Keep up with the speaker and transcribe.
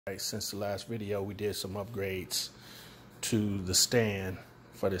Right, since the last video, we did some upgrades to the stand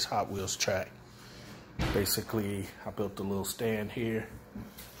for this Hot Wheels track. Basically, I built a little stand here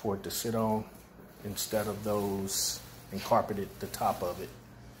for it to sit on instead of those, and carpeted the top of it,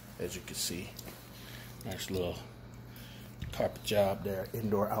 as you can see. Nice little carpet job there,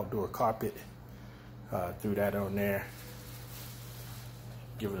 indoor-outdoor carpet. Threw that on there.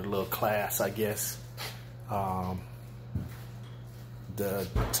 Give it a little class, I guess. The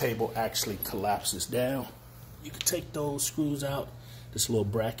table actually collapses down. You can take those screws out. This little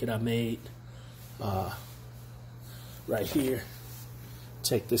bracket I made right here.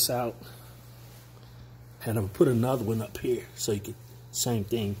 Take this out, and I'm gonna put another one up here so you can, same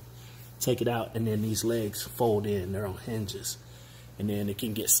thing, take it out, and then these legs fold in. They're on hinges, and then it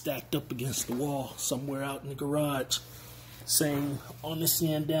can get stacked up against the wall somewhere out in the garage. Same on this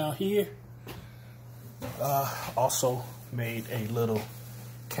end down here. Also made a little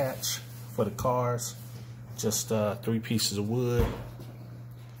catch for the cars, just 3 pieces of wood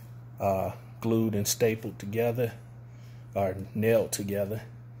glued and stapled together, or nailed together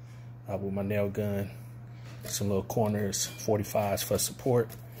with my nail gun. Some little corners, 45s for support,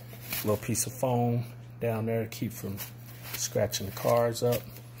 a little piece of foam down there to keep from scratching the cars up.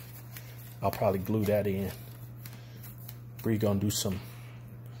 I'll probably glue that in. Bree gonna do some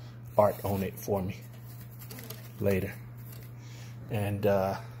art on it for me later. And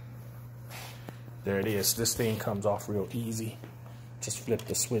there it is. This thing comes off real easy. Just flip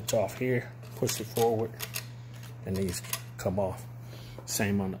the switch off here, push it forward, and these come off.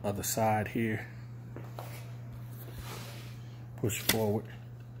 Same on the other side here. Push forward,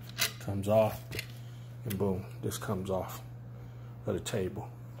 comes off, and boom, this comes off of the table.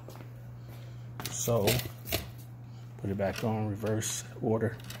 So put it back on, reverse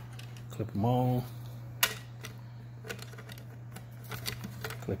order, clip them on,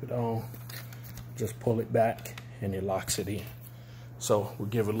 clip it on, just pull it back, and it locks it in. So we'll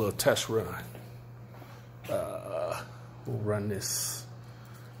give it a little test run. We'll run this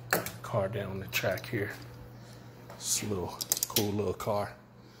car down the track here. It's a little cool little car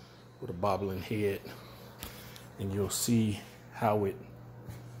with a bobbling head, and you'll see how it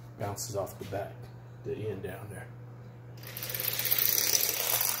bounces off the back, the end down there.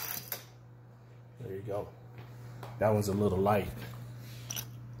 There you go. That one's a little light,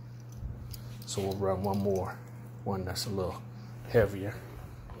 so we'll run one more, one that's a little heavier.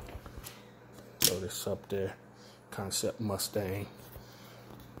 Throw this up there, Concept Mustang.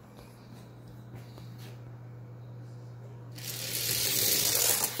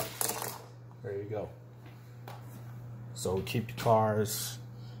 There you go. So keep your cars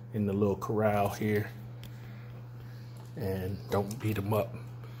in the little corral here, and don't beat them up.